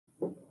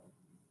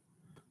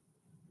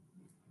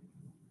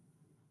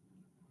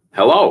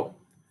Hello.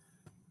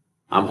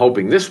 I'm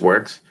hoping this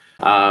works.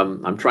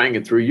 I'm trying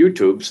it through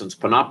YouTube since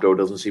Panopto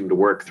doesn't seem to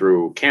work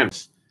through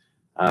Canvas.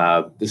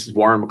 This is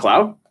Warren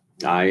McLeod.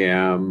 I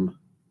am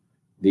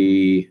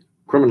the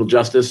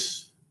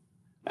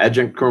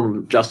adjunct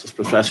criminal justice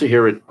professor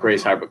here at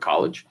Grays Harbor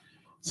College.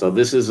 So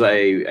this is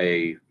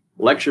a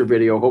lecture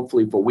video,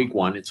 hopefully for week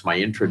one. It's my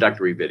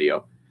introductory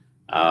video.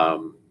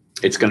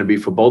 It's going to be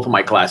for both of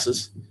my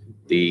classes,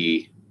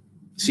 the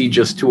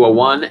CGIS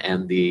 201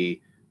 and the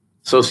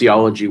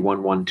Sociology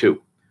 112.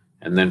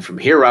 And then from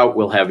here out,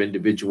 you'll have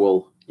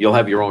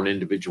your own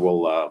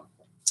individual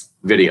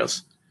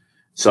videos.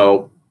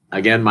 So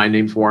again, my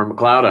name's Warren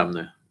McLeod. I'm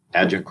the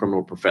adjunct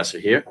criminal professor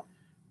here,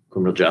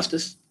 criminal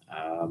justice.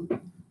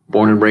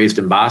 Born and raised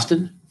in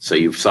Boston. So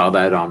you saw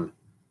that on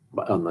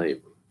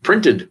the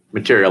printed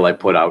material I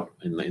put out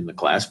in the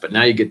class, but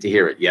now you get to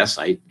hear it. Yes,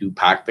 I do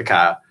park the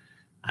car.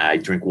 I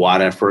drink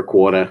water for a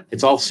quarter.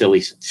 It's all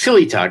silly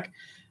talk.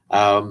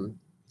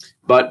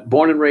 But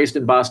born and raised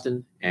in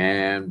Boston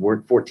and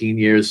worked 14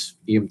 years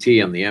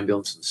EMT on the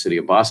ambulance in the city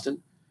of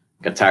Boston.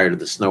 Got tired of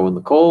the snow and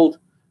the cold,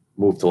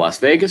 moved to Las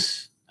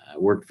Vegas,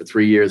 worked for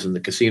 3 years in the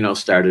casino,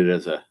 started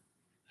as an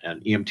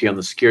EMT on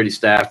the security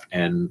staff,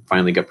 and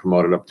finally got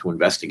promoted up to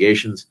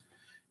investigations.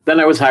 Then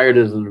I was hired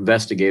as an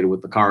investigator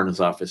with the coroner's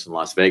office in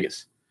Las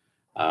Vegas.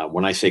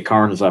 When I say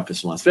coroner's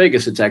office in Las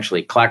Vegas, it's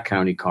actually Clark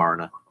County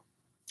coroner.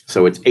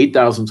 So it's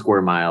 8,000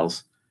 square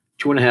miles,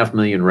 2.5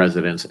 million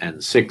residents,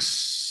 and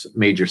 6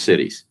 major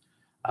cities,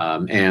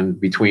 and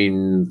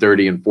between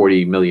 30 and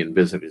 40 million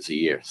visitors a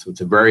year. So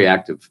it's a very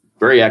active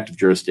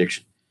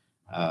jurisdiction.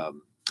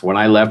 When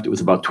I left, it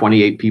was about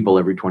 28 people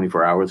every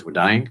 24 hours were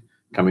dying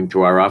coming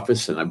to our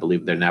office, and I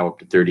believe they're now up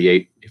to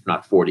 38, if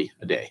not 40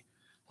 a day.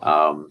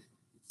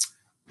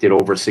 Did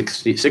over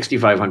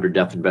 6,500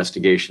 death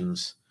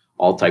investigations,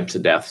 all types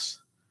of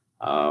deaths.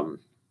 So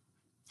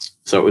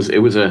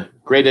it was a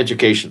great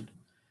education.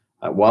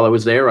 While I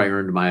was there, I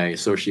earned my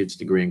associate's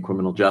degree in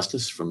criminal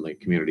justice from the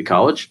community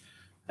college,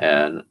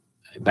 and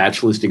a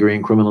bachelor's degree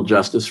in criminal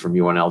justice from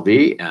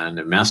UNLV, and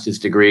a master's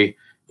degree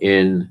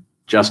in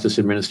justice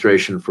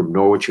administration from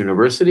Norwich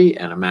University,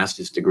 and a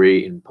master's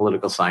degree in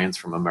political science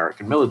from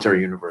American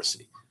Military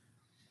University.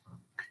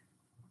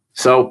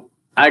 So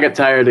I get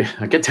tired.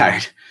 Got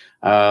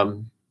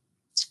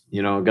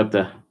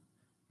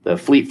the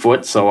fleet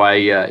foot. So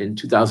in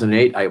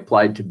 2008, I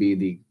applied to be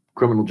the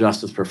criminal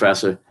justice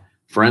professor,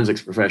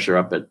 forensics professor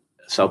up at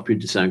South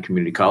Puget Sound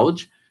Community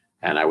College,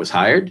 and I was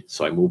hired.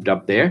 So I moved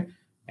up there,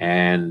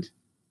 and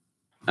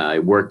I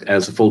worked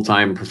as a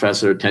full-time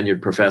professor,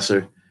 tenured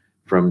professor,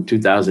 from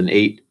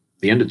 2008,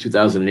 the end of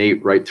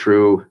 2008, right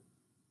through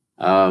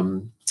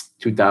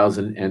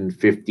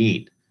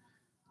 2015.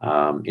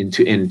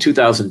 In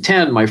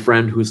 2010, my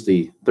friend, who's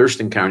the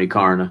Thurston County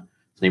coroner,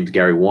 his name's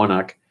Gary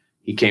Warnock,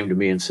 he came to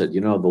me and said,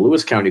 the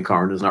Lewis County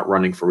coroner is not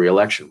running for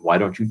re-election. Why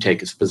don't you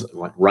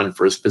run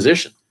for his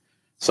position?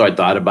 So I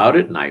thought about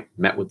it, and I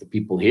met with the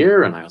people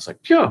here, and I was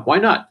like, yeah, why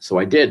not? So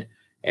I did.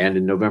 And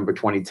in November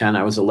 2010,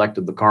 I was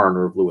elected the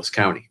coroner of Lewis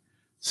County.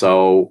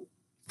 So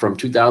from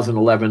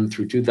 2011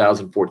 through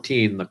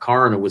 2014, the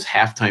coroner was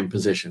half-time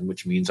position,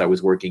 which means I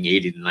was working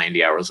 80 to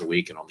 90 hours a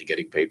week and only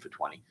getting paid for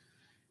 20.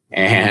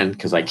 And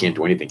because I can't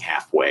do anything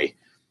halfway,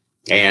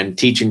 and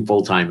teaching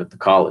full-time at the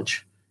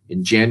college.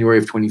 In January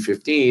of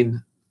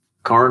 2015,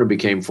 coroner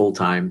became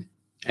full-time,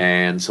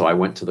 and so I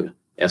went to the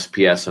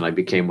SPS and I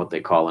became what they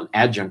call an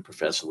adjunct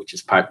professor, which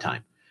is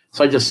part-time.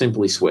 So I just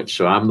simply switched.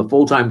 So I'm the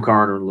full-time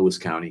coroner in Lewis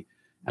County,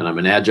 and I'm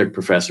an adjunct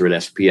professor at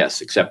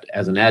SPS, except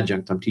as an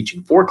adjunct, I'm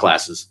teaching 4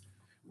 classes,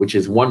 which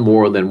is one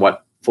more than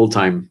what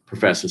full-time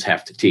professors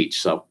have to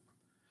teach. So,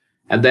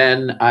 and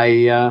then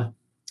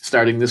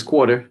starting this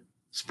quarter,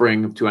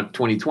 spring of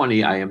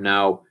 2020, I am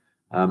now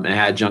an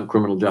adjunct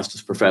criminal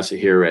justice professor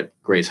here at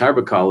Grays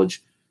Harbor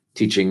College,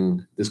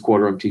 teaching this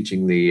quarter. I'm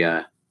teaching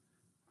the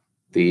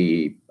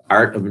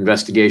art of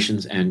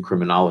investigations and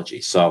criminology.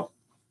 So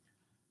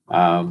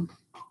kind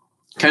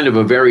of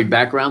a varied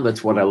background.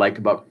 That's what I like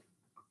about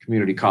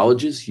community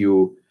colleges.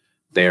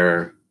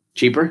 They're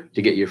cheaper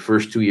to get your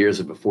first 2 years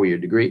of a 4-year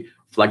degree,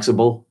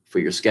 flexible for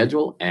your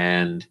schedule,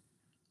 and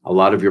a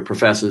lot of your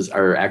professors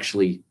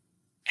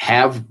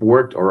have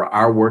worked or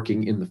are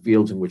working in the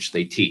fields in which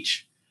they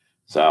teach.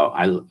 So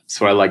that's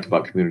what I like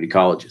about community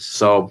colleges.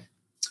 So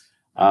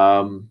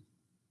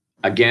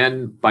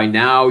again, by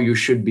now you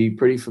should be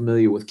pretty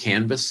familiar with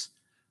Canvas,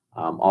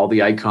 all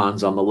the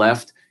icons on the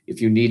left.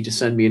 If you need to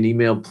send me an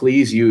email,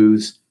 please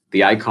use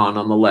the icon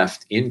on the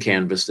left in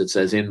Canvas that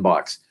says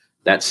inbox.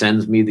 That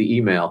sends me the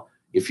email.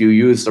 If you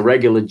use the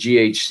regular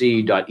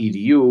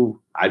ghc.edu,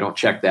 I don't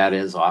check that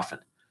as often.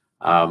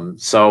 I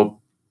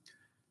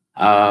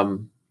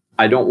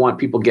don't want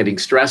people getting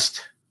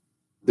stressed.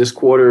 This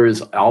quarter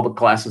is all the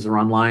classes are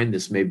online.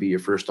 This may be your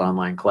first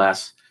online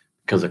class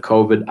because of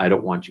COVID. I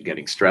don't want you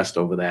getting stressed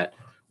over that.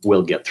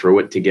 We'll get through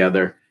it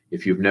together.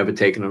 If you've never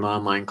taken an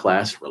online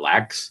class,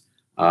 relax.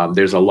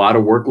 There's a lot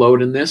of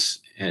workload in this.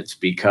 It's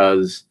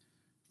because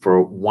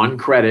for 1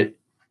 credit,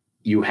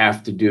 there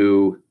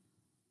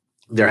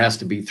has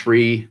to be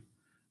 3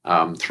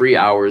 3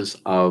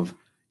 hours of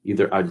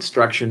either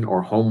instruction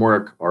or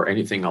homework or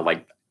anything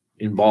like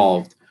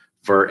involved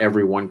for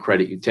every 1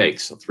 credit you take.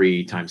 So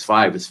 3 times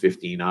 5 is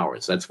 15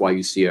 hours. That's why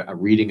you see a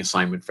reading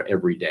assignment for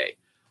every day.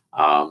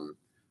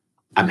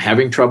 I'm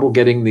having trouble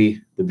getting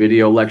the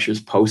video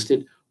lectures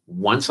posted.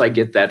 Once I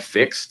get that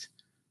fixed,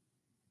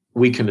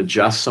 we can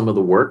adjust some of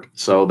the work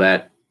so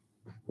that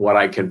what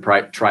I can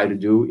try to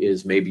do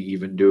is maybe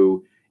even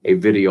do a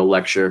video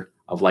lecture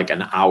of like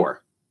an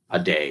hour a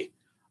day,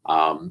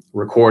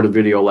 record a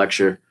video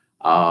lecture,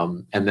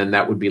 and then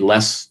that would be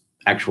less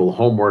actual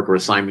homework or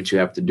assignments you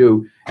have to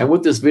do. And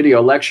with this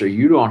video lecture,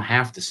 you don't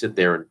have to sit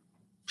there and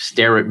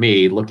stare at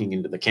me looking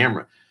into the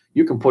camera.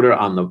 You can put it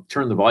on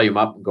turn the volume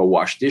up and go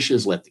wash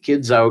dishes, let the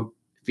kids out,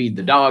 feed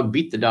the dog,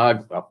 beat the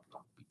dog. Well,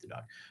 don't beat the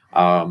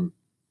dog.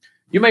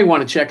 You may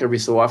want to check every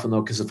so often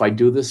though, because if I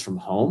do this from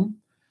home,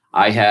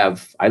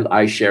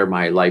 I share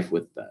my life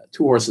with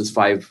 2 horses,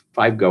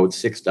 five goats,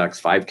 6 ducks,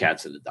 5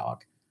 cats, and a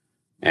dog.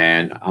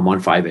 And I'm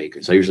on 5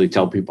 acres. I usually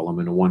tell people I'm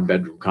in a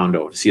 1-bedroom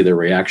condo to see their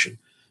reaction.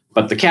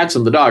 But the cats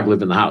and the dog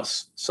live in the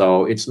house.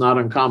 So it's not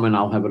uncommon.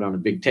 I'll have it on a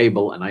big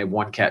table. And I have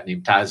one cat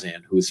named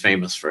Tarzan, who is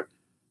famous for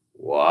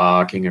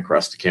walking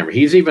across the camera.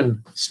 He's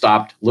even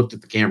stopped, looked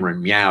at the camera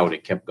and meowed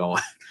and kept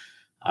going.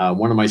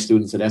 One of my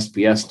students at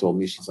SPS told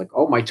me, she's like,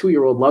 oh, my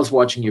 2-year-old loves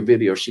watching your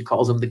videos. She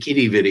calls them the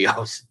kitty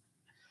videos.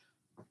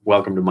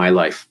 Welcome to my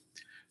life.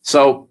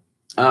 So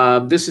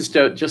this is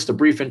just a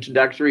brief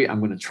introductory. I'm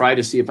going to try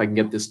to see if I can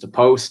get this to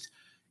post.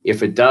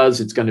 If it does,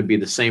 it's going to be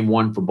the same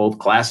one for both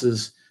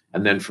classes.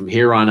 And then from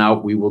here on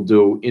out, we will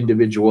do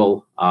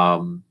individual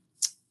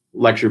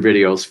lecture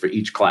videos for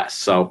each class.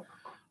 So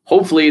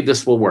hopefully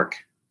this will work.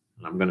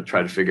 And I'm going to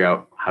try to figure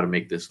out how to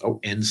make this,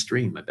 end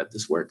stream. I bet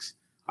this works.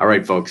 All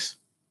right, folks.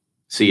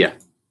 See ya.